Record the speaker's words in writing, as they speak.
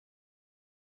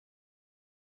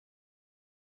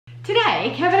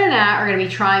Today, Kevin and I are going to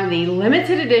be trying the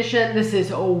limited edition. This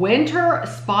is a Winter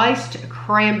Spiced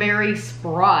Cranberry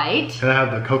Sprite. And I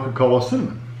have the Coca-Cola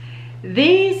Cinnamon.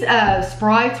 These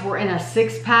Sprites were in a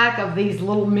 6-pack of these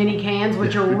little mini cans,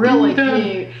 which are really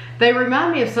cute. They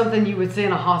remind me of something you would see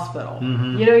in a hospital.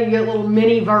 You know, you get little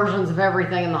mini versions of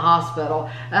everything in the hospital.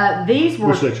 These were...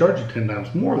 Which they charge you 10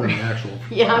 times more than the actual...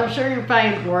 Yeah, I'm sure you're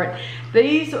paying for it.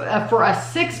 These, for a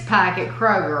 6-pack at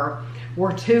Kroger,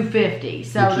 were $2.50.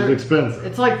 So which is expensive.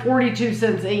 It's like 42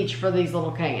 cents each for these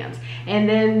little cans. And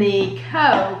then the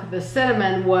Coke, the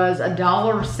cinnamon, was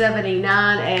 $1.79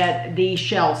 at the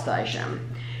Shell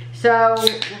station. So we're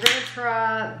gonna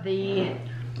try the...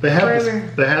 They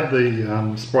had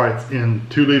the Sprites in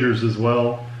 2 liters as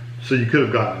well. So you could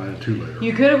have gotten it in a 2 liter.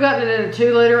 You could have gotten it in a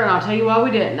 2 liter, and I'll tell you why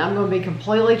we didn't. I'm gonna be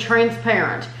completely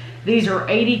transparent. These are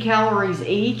 80 calories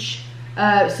each.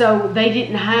 So they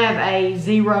didn't have a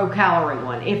 0-calorie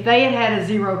one. If they had had a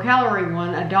 0-calorie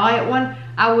one, a diet one,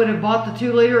 I would have bought the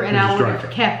 2 liter and I would have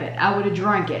kept it. I would have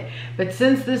drank it. But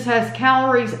since this has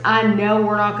calories, I know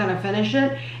we're not going to finish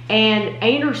it. And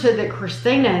Andrew said that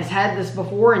Christina has had this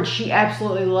before and she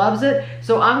absolutely loves it.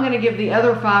 So I'm going to give the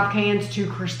other 5 cans to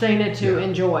Christina to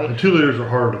enjoy. The 2 liters are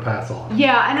harder to pass on.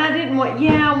 Yeah, and I didn't want,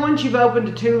 once you've opened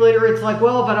a 2 liter, it's like,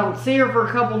 well, if I don't see her for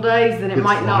a couple days, then it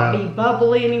might not be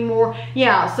bubbly anymore.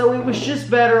 Yeah, so it was just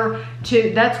better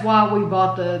to, that's why we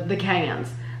bought the cans.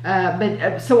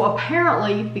 So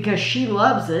apparently, because she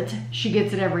loves it, she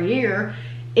gets it every year.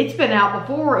 It's been out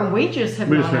before, and we just have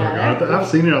not had it. I've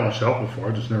seen it on the shelf before.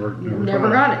 I just never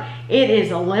got it. It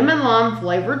is a lemon lime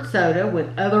flavored soda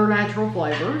with other natural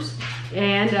flavors,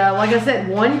 and like I said,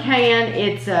 1 can.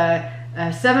 It's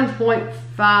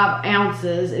 7.5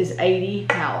 ounces is 80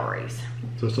 calories.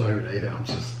 So it's 108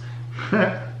 ounces.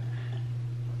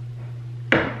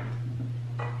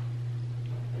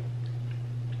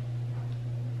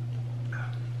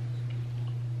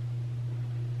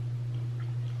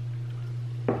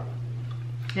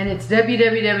 And it's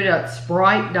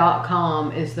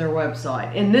www.sprite.com is their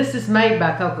website. And this is made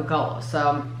by Coca-Cola,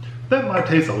 so... That might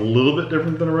taste a little bit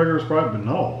different than a regular Sprite, but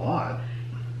not a lot.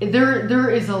 There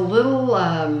is a little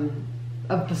of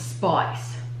the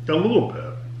spice. A little bit.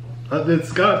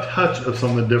 It's got a touch of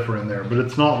something different in there, but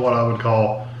it's not what I would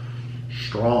call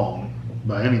strong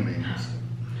by any means.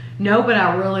 No, but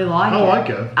I really like it.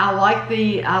 I like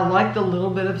it. I like the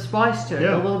little bit of spice to it,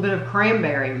 a little bit of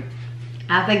cranberry.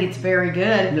 I think it's very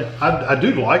good. Yeah, I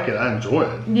do like it. I enjoy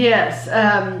it. Yes.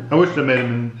 I wish they made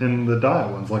them in the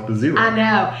diet ones, like the 0. I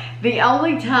know. The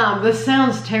only time, this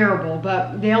sounds terrible,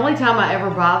 but the only time I ever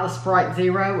buy the Sprite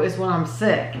 0 is when I'm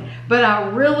sick. But I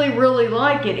really, really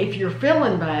like it if you're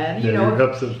feeling bad. You know,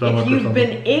 if you've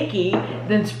been icky,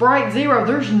 then Sprite 0,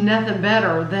 there's nothing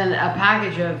better than a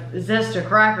package of Zesta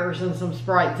crackers and some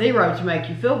Sprite 0 to make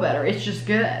you feel better. It's just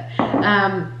good.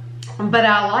 But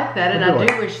I like that, and I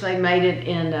do wish they made it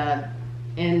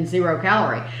in 0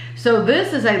 calorie. So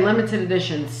this is a limited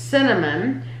edition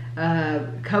cinnamon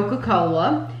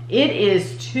Coca-Cola. It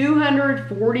is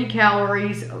 240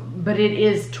 calories, but it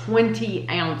is 20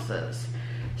 ounces.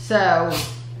 So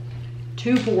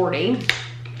 240,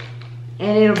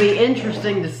 and it'll be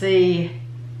interesting to see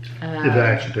if it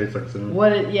actually tastes like cinnamon.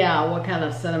 What kind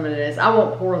of cinnamon it is. I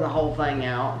won't pour the whole thing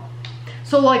out.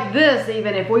 So like this,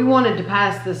 even if we wanted to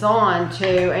pass this on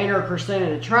to Andrew or Christina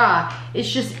to try, it's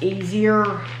just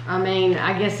easier. I mean,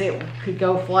 I guess it could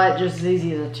go flat just as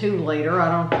easy as a 2 liter.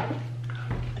 I don't...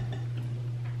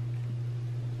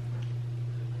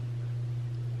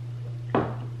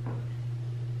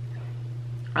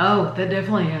 Oh, that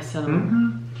definitely has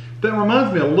cinnamon. That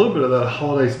reminds me a little bit of that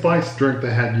holiday spice drink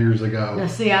they had years ago. Now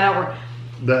see, I don't...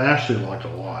 That Ashley liked a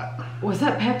lot. Was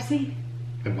that Pepsi?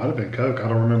 It might have been Coke. I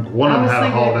don't remember. One of them had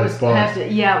a holiday spice.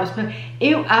 Yeah, it was Pepsi.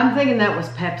 I'm thinking that was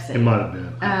Pepsi. It might have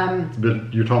been.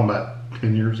 But you're talking about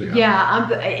 10 years ago. Yeah,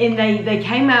 and they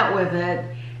came out with it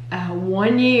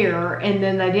 1 year, and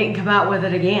then they didn't come out with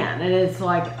it again. And it's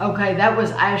like, okay, that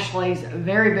was Ashley's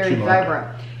very, very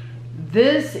favorite.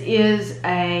 This is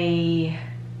a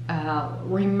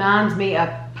reminds me of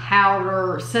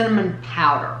powder, cinnamon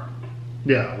powder.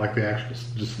 Yeah, like the actual,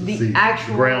 just the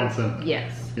actual ground cinnamon.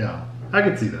 Yes. Yeah. I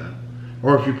could see that.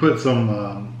 Or if you put some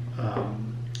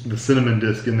the cinnamon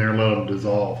disc in there and let them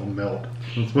dissolve and melt.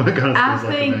 That's what it kind of smells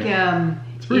like to me.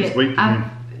 It's pretty sweet to me.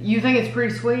 You think it's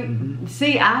pretty sweet?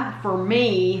 See, for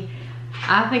me,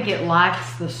 I think it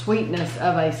lacks the sweetness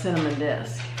of a cinnamon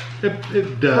disc.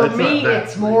 It does. For me,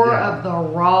 it's more of the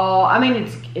raw. I mean,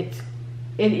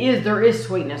 there is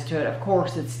sweetness to it. Of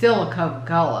course, it's still a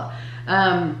Coca-Cola.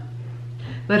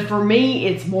 But for me,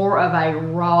 it's more of a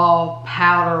raw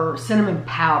powder, cinnamon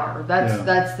powder.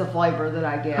 That's the flavor that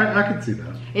I get. I can see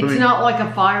that. It's not like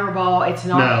a fireball. It's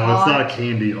not hot. It's not a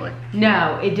candy like.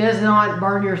 No, it does not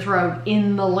burn your throat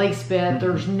in the least bit.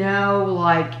 There's no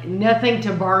nothing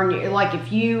to burn you. Like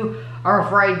if you are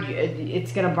afraid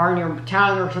it's going to burn your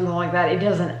tongue or something like that, it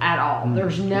doesn't at all.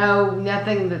 There's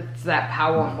nothing that's that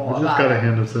powerful. It's just got a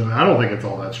hint of cinnamon. I don't think it's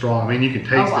all that strong. I mean, you can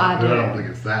taste it, but I don't think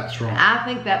it's that strong. I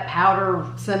think that powder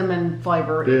cinnamon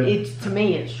flavor, to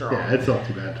me, it's strong. Yeah, it's not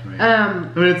too bad to me. I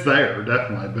mean, it's there,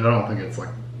 definitely, but I don't think it's like,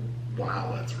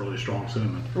 wow, that's really strong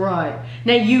cinnamon. Right.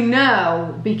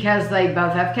 Now, because they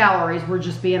both have calories, we're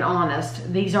just being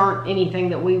honest, these aren't anything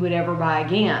that we would ever buy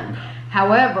again.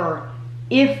 However,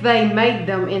 if they made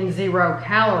them in 0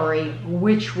 calorie,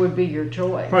 which would be your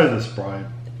choice? Probably the Sprite.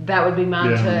 That would be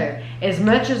mine too. As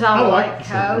much as I like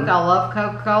Coke, I love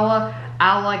Coca-Cola,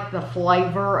 I like the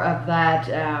flavor of that,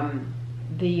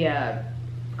 the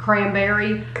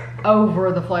cranberry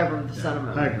over the flavor of the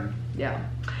cinnamon. I agree. Yeah.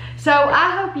 So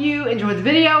I hope you enjoyed the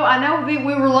video. I know we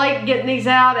were late getting these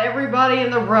out. Everybody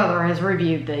and their brother has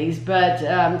reviewed these, but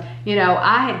you know,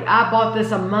 I bought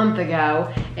this a month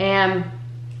ago, and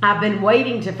I've been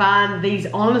waiting to find these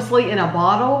honestly in a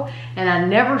bottle, and I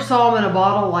never saw them in a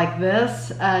bottle like this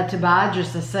to buy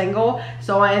just a single.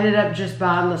 So I ended up just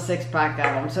buying the 6-pack of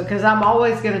them. So because I'm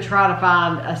always going to try to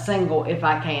find a single if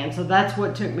I can. So that's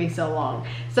what took me so long.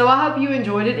 So I hope you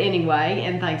enjoyed it anyway,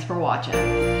 and thanks for watching.